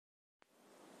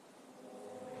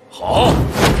好，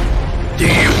第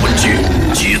一魂技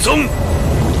激增，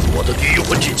我的第一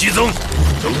魂技激增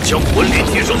能将魂力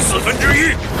提升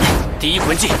1/4。第一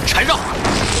魂技缠绕。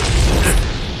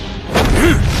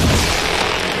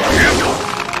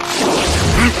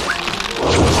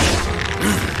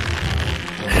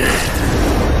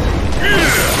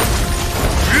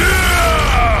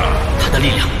他的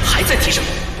力量还在提升。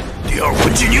第二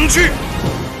魂技凝聚，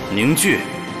凝聚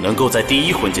能够在第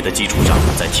一魂技的基础上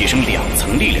再提升2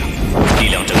层力量，力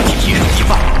量整体提升1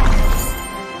半。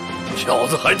小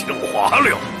子还挺滑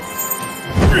溜。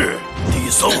第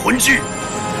三魂技，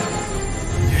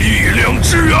力量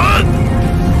之源。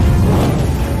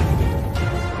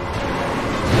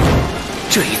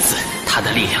这一次，他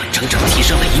的力量整整提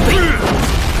升了1倍。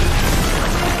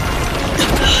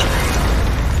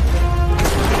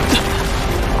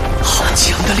好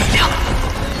强的力量！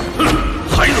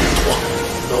还能躲？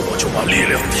那我就把力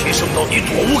量提升到你躲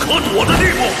无可躲的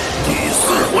地步。第四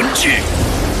魂技，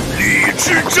力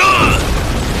之阵。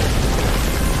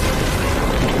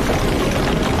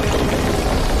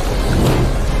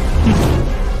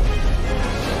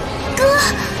哥。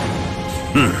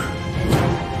你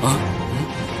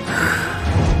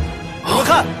们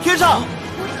看，天上！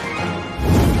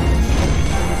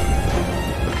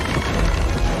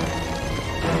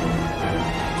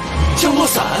降落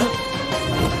伞！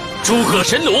诸葛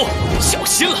神弩，小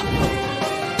心了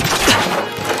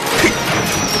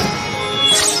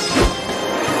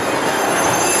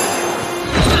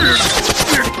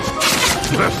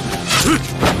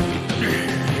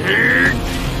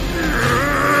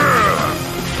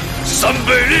！3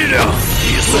倍力量，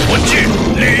第四魂技，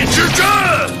力之阵。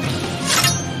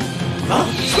啊！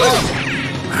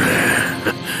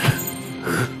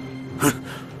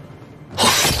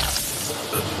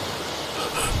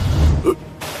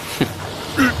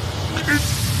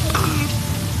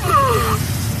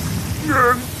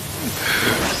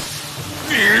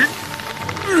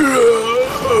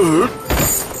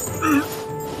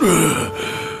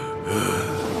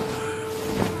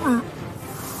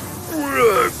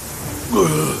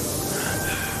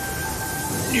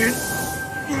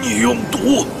你用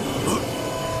毒，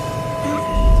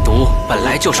毒本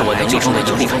来就是我能力中的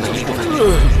一部分，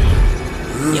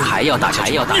你还要大小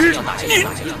声！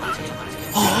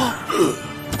啊！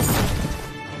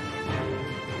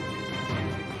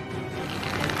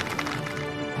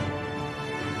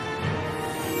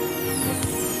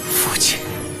父亲，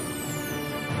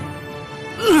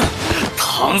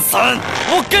唐三，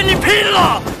我跟你拼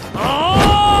了！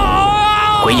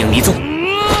鬼影迷踪。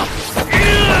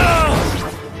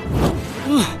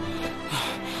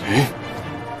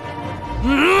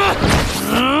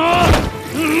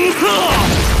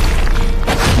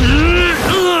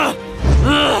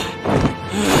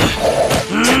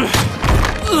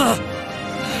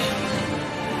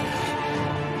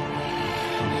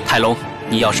泰隆，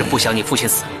你要是不想你父亲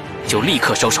死，就立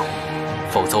刻收手，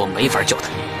否则我没法救他。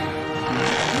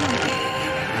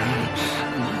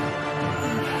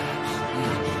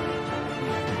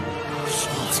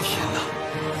天哪，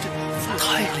这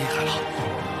太厉害了！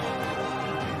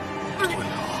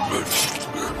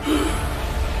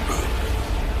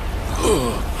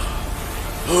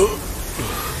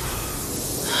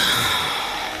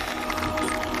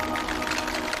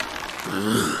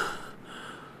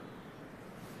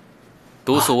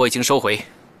毒素我已经收回，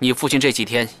你父亲这几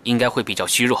天应该会比较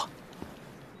虚弱。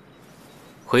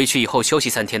回去以后休息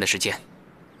3天的时间，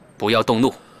不要动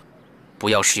怒，不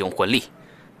要使用魂力，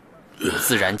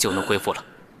自然就能恢复了。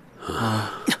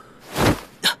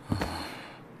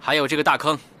还有这个大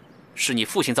坑，是你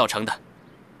父亲造成的，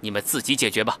你们自己解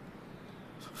决吧。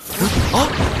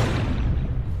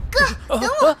哥，等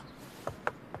我。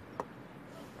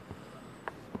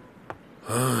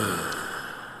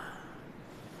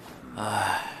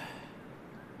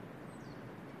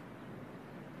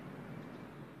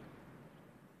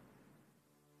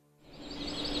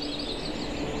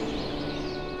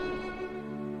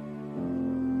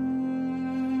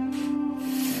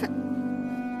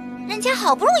人家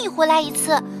好不容易回来一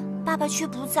次，爸爸却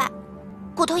不在。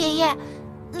骨头爷爷，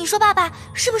你说爸爸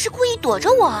是不是故意躲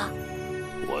着我？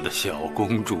我的小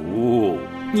公主，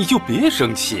你就别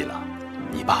生气了，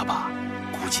你爸爸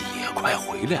估计也快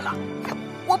回来了。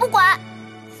我不管，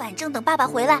反正等爸爸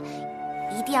回来，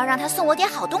一定要让他送我点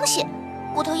好东西。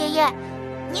骨头爷爷，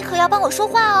你可要帮我说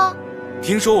话哦。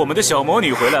听说我们的小魔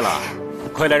女回来了，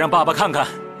快来让爸爸看看。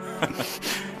哼！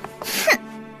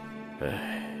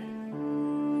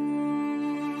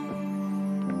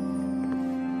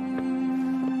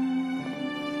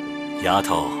丫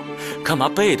头，干嘛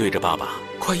背对着爸爸？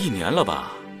快1年了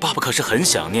吧？爸爸可是很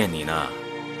想念你呢。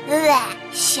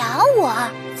想我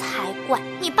才怪！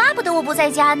你巴不得我不在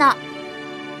家呢。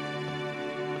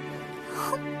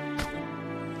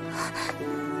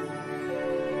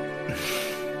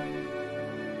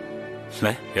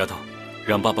来，丫头，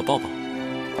让爸爸抱抱。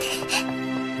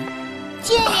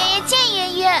剑爷爷，剑爷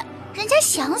爷，人家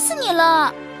想死你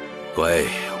了。乖，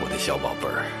我的小宝贝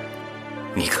儿，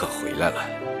你可回来了。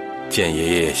剑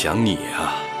爷爷想你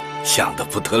啊，想得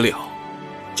不得了。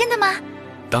真的吗？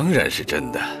当然是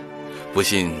真的。不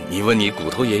信你问你骨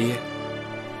头爷爷。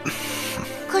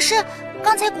可是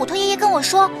刚才骨头爷爷跟我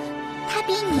说，他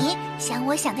比你想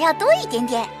我想的要多一点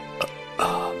点。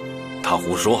他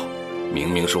胡说，明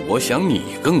明是我想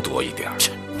你更多一点。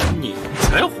你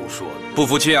才胡说呢！不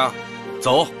服气啊？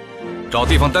走，找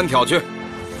地方单挑去。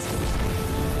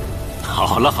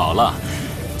好了好了，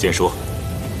剑叔、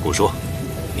顾叔，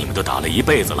你们都打了一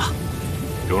辈子了。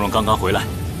蓉蓉刚刚回来，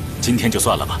今天就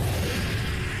算了吧。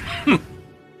哼。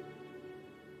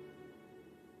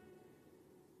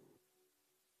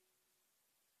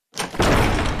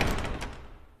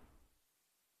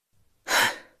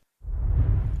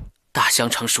大香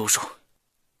肠叔叔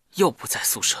又不在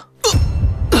宿舍。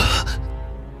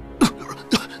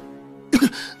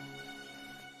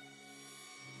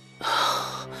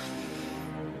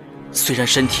虽然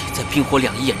身体在冰火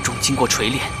两仪眼中经过锤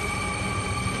炼，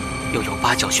又有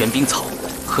八角玄冰草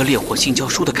和烈火性胶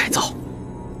书的改造，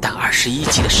但21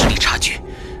级的实力差距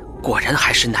果然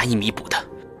还是难以弥补的。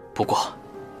不过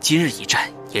今日一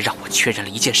战也让我确认了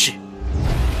一件事：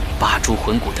八蛛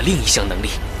魂骨的另一项能力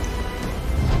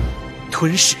——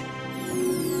吞噬。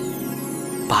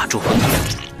八蛛魂骨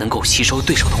能够吸收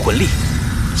对手的魂力，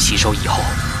吸收以后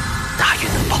大约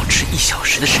能保持1小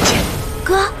时的时间。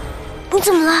哥，你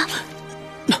怎么了？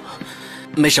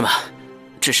没什么，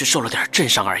只是受了点震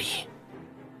伤而已。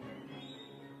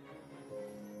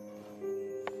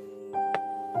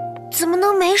怎么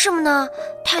能没什么呢？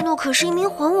泰诺可是一名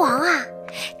魂王啊！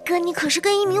哥，你可是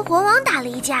跟一名魂王打了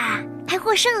一架啊，还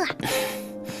获胜了。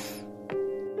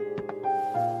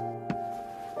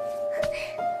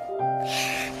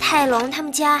泰隆他们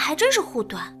家还真是护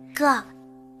短。哥，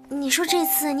你说这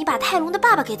次你把泰隆的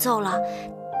爸爸给揍了，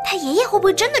他爷爷会不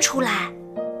会真的出来？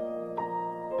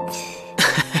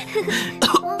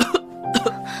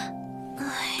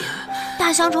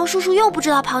大香肠叔叔又不知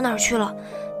道跑哪儿去了，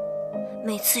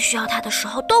每次需要他的时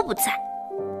候都不在。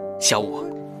小五，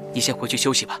你先回去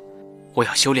休息吧，我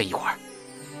要修炼一会儿，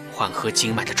缓和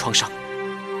经脉的创伤。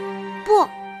不，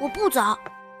我不走，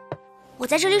我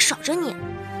在这里守着你，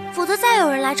否则再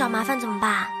有人来找麻烦怎么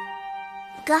办？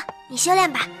哥，你修炼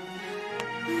吧，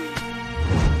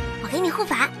我给你护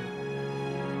法。